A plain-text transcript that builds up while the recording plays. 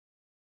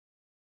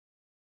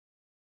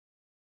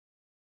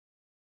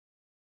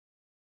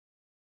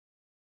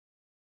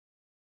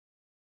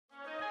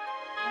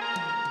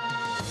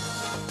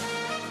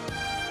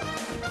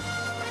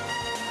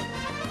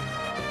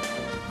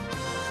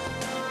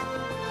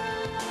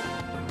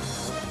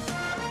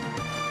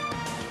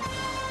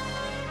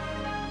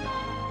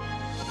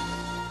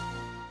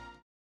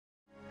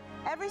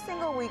every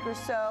single week or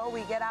so, we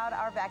get out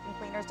our vacuum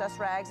cleaners, dust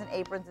rags, and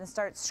aprons and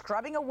start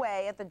scrubbing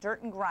away at the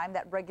dirt and grime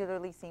that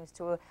regularly seems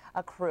to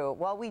accrue.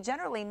 Well, we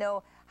generally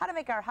know how to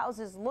make our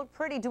houses look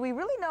pretty. Do we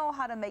really know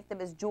how to make them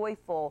as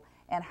joyful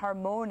and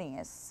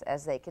harmonious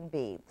as they can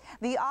be?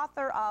 The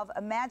author of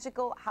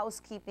Magical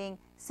Housekeeping,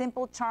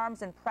 Simple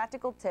Charms and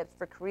Practical Tips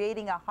for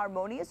Creating a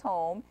Harmonious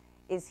Home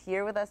is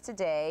here with us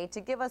today to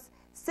give us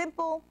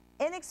simple,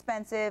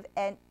 inexpensive,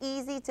 and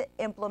easy to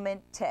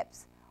implement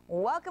tips.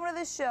 Welcome to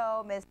the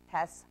show, Miss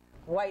Tess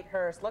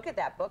Whitehurst. Look at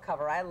that book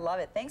cover. I love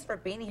it. Thanks for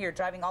being here,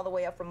 driving all the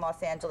way up from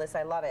Los Angeles.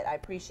 I love it. I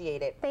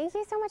appreciate it. Thank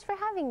you so much for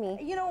having me.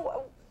 You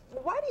know,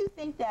 why do you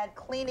think that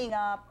cleaning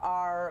up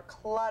our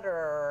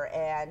clutter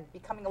and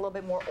becoming a little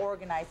bit more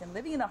organized and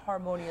living in a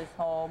harmonious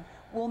home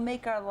will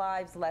make our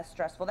lives less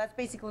stressful? That's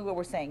basically what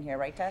we're saying here,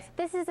 right, Tess?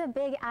 This is a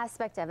big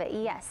aspect of it,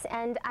 yes.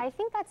 And I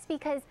think that's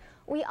because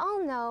we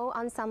all know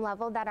on some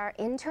level that our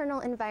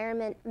internal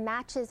environment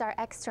matches our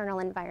external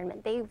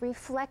environment. They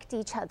reflect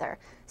each other.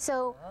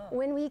 So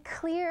when we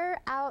clear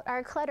out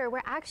our clutter,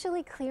 we're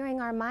actually clearing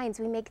our minds.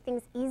 We make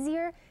things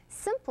easier,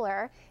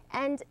 simpler,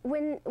 and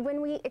when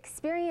we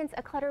experience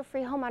a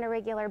clutter-free home on a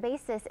regular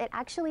basis, it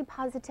actually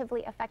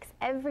positively affects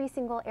every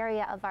single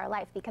area of our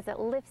life because it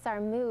lifts our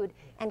mood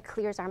and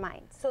clears our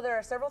minds. So there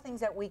are several things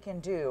that we can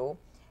do.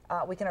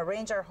 We can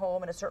arrange our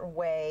home in a certain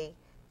way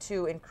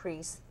to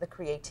increase the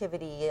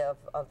creativity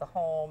of the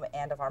home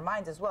and of our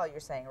minds as well, you're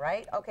saying,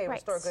 right? Okay, right.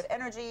 Restore good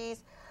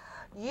energies.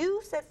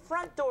 You said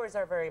front doors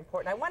are very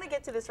important. I want to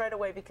get to this right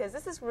away because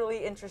this is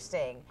really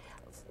interesting.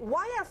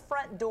 Why are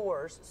front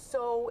doors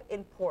so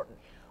important?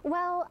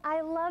 Well,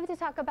 I love to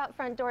talk about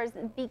front doors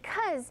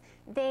because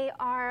they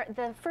are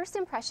the first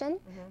impression.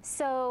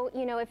 So,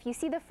 you know, if you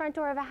see the front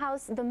door of a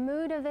house, the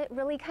mood of it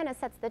really kind of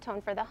sets the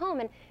tone for the home.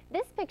 And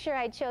this picture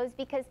I chose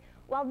because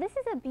while this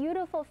is a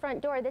beautiful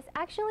front door, this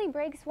actually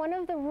breaks one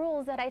of the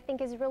rules that I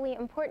think is really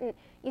important.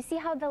 You see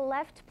how the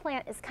left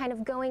plant is kind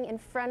of going in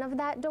front of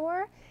that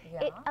door?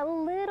 Yeah. It a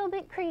little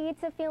bit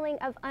creates a feeling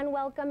of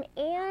unwelcome,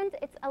 and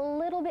it's a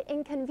little bit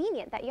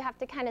inconvenient that you have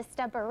to kind of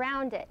step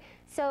around it.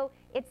 So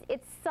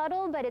it's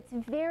subtle, but it's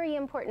very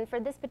important. For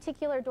this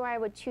particular door, I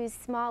would choose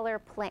smaller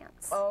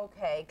plants.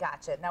 Okay,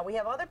 gotcha. Now we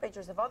have other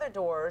pictures of other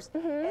doors,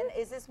 and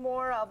is this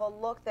more of a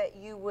look that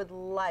you would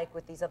like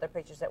with these other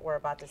pictures that we're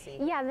about to see?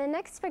 Yeah, the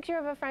next picture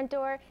of a front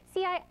door,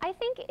 see, I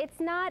think it's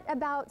not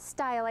about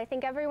style. I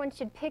think everyone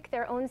should pick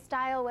their own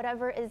style,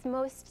 whatever is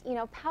most, you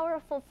know,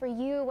 powerful for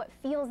you, what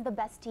feels the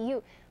best to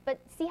you. But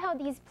see how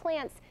these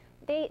plants,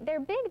 they're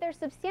big, they're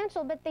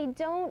substantial, but they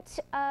don't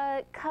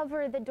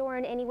cover the door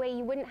in any way.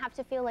 You wouldn't have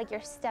to feel like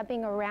you're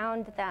stepping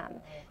around them.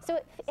 So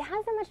it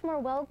has a much more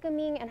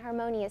welcoming and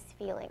harmonious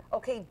feeling.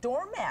 Okay,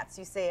 doormats,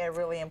 you say, are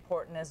really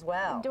important as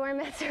well.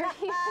 Doormats are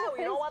huge.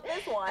 We don't want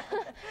this one.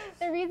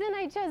 The reason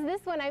I chose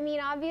this one, I mean,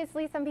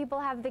 obviously some people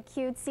have the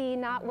cutesy,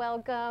 not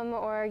welcome,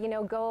 or, you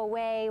know, go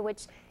away,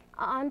 which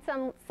on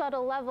some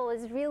subtle level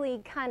is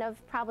really kind of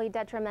probably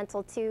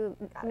detrimental to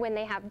when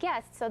they have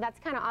guests, so that's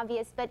kind of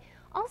obvious. But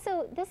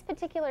also, this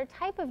particular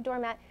type of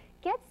doormat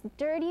gets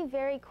dirty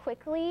very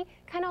quickly,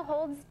 kind of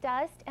holds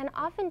dust, and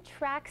often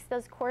tracks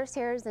those coarse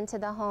hairs into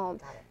the home.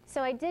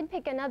 So I did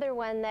pick another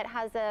one that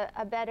has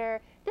a better,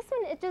 this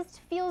one, it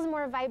just feels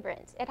more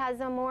vibrant. It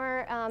has a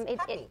more,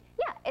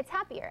 yeah, it's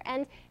happier.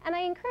 And I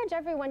encourage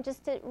everyone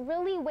just to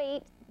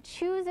really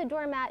choose a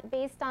doormat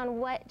based on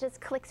what just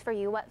clicks for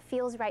you, what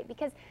feels right,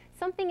 because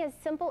something as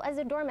simple as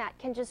a doormat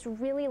can just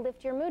really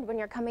lift your mood when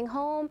you're coming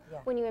home,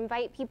 when you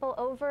invite people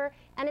over,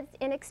 and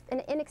it's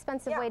an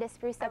inexpensive way to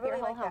spruce up your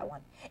whole home. That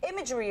one.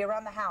 Imagery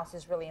around the house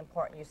is really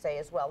important, you say,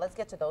 as well. Let's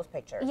get to those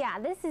pictures. Yeah,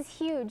 this is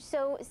huge.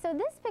 So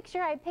this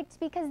picture I picked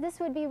because this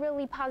would be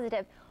really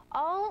positive.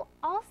 All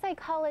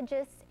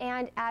psychologists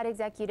and ad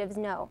executives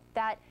know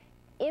that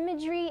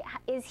imagery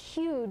is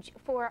huge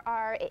for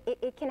our,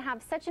 it can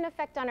have such an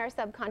effect on our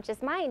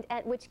subconscious mind,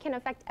 which can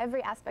affect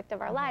every aspect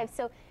of our lives.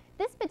 So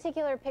this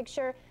particular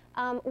picture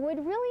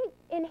would really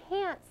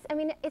enhance, I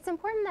mean, it's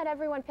important that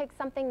everyone picks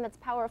something that's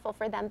powerful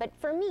for them, but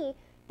for me,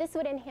 this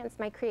would enhance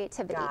my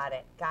creativity. Got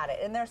it, got it.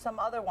 And there's some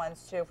other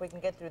ones too, if we can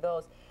get through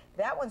those.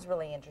 That one's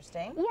really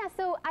interesting. Yeah,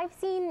 so I've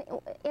seen,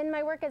 in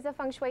my work as a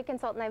feng shui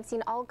consultant, I've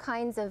seen all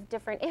kinds of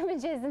different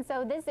images, and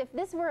so if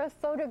this were a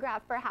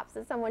photograph perhaps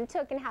that someone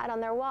took and had on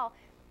their wall,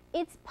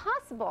 it's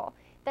possible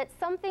that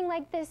something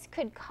like this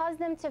could cause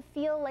them to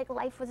feel like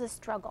life was a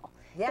struggle.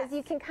 Because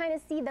you can kind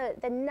of see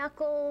the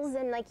knuckles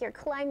and like you're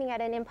climbing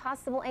at an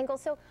impossible angle.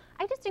 So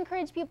I just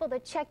encourage people to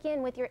check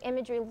in with your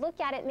imagery, look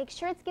at it, make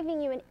sure it's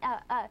giving you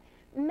a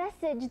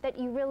message that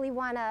you really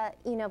want to,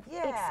 you know,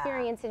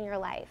 experience in your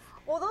life.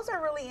 Well, those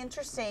are really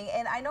interesting,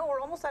 and I know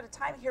we're almost out of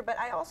time here, but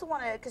I also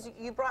want to, because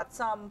you brought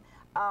some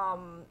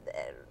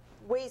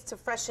ways to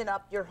freshen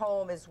up your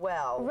home as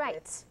well.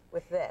 Right.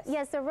 With this.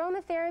 Yes,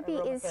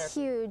 aromatherapy is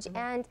huge,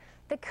 and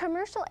the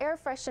commercial air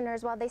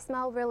fresheners, while they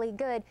smell really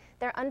good,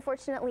 they're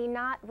unfortunately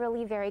not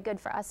really very good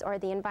for us or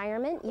the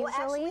environment, usually. Well,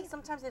 actually,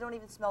 sometimes they don't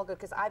even smell good,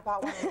 because I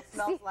bought one and it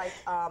smells like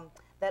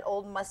that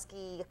old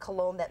musky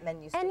cologne that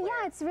men used to wear. And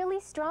yeah, it's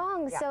really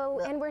strong. Yeah. So,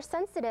 and we're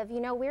sensitive.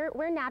 You know,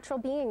 we're natural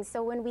beings.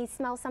 So when we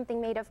smell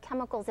something made of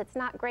chemicals, it's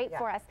not great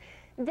for us.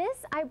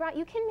 This I brought.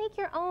 You can make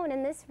your own,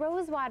 and this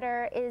rose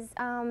water is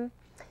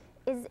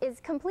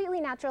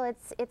completely natural.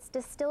 It's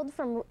distilled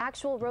from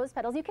actual rose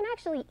petals. You can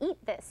actually eat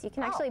this. You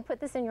can actually put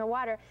this in your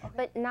water,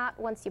 but not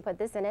once you put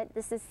this in it.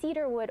 This is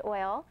cedarwood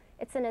oil.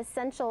 It's an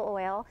essential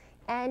oil.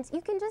 And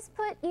you can just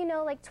put, you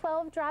know, like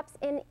 12 drops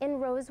in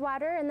rose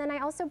water. And then I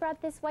also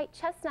brought this white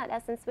chestnut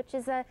essence, which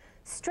is a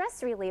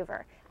stress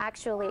reliever,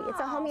 actually. It's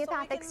a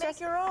homeopathic stress.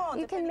 So you can make your own.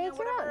 You can make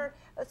your own.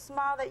 A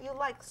smile that you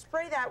like.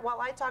 Spray that while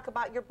I talk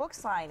about your book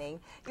signing.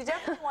 You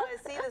definitely want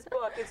to see this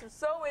book. It's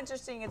so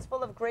interesting. It's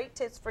full of great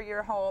tips for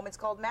your home. It's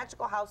called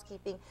Magical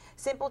Housekeeping,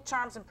 Simple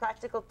Charms and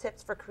Practical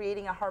Tips for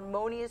Creating a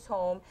Harmonious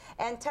Home.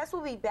 And Tess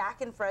will be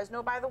back in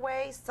Fresno, by the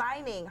way,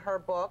 signing her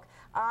book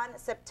on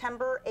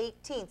September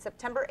 18th.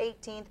 September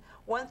 18th,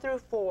 1 through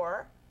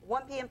 4,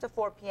 1 p.m. to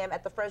 4 p.m.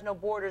 at the Fresno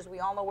Borders. We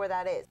all know where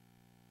that is.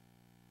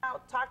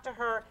 Out, talk to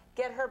her,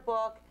 get her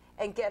book,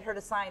 and get her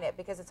to sign it,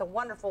 because it's a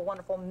wonderful,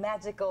 wonderful,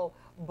 magical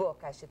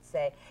book, I should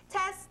say.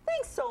 Tess,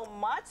 thanks so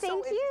much.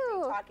 Thank you. So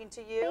interesting talking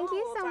to you. Thank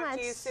you so much. We'll talk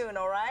to you soon,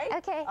 all right?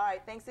 Okay. All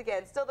right, thanks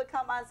again. Still to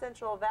come on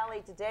Central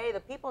Valley today, the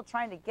people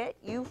trying to get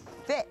you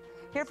fit.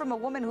 Hear from a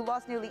woman who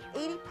lost nearly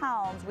 80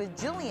 pounds with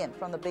Jillian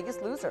from The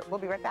Biggest Loser. We'll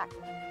be right back.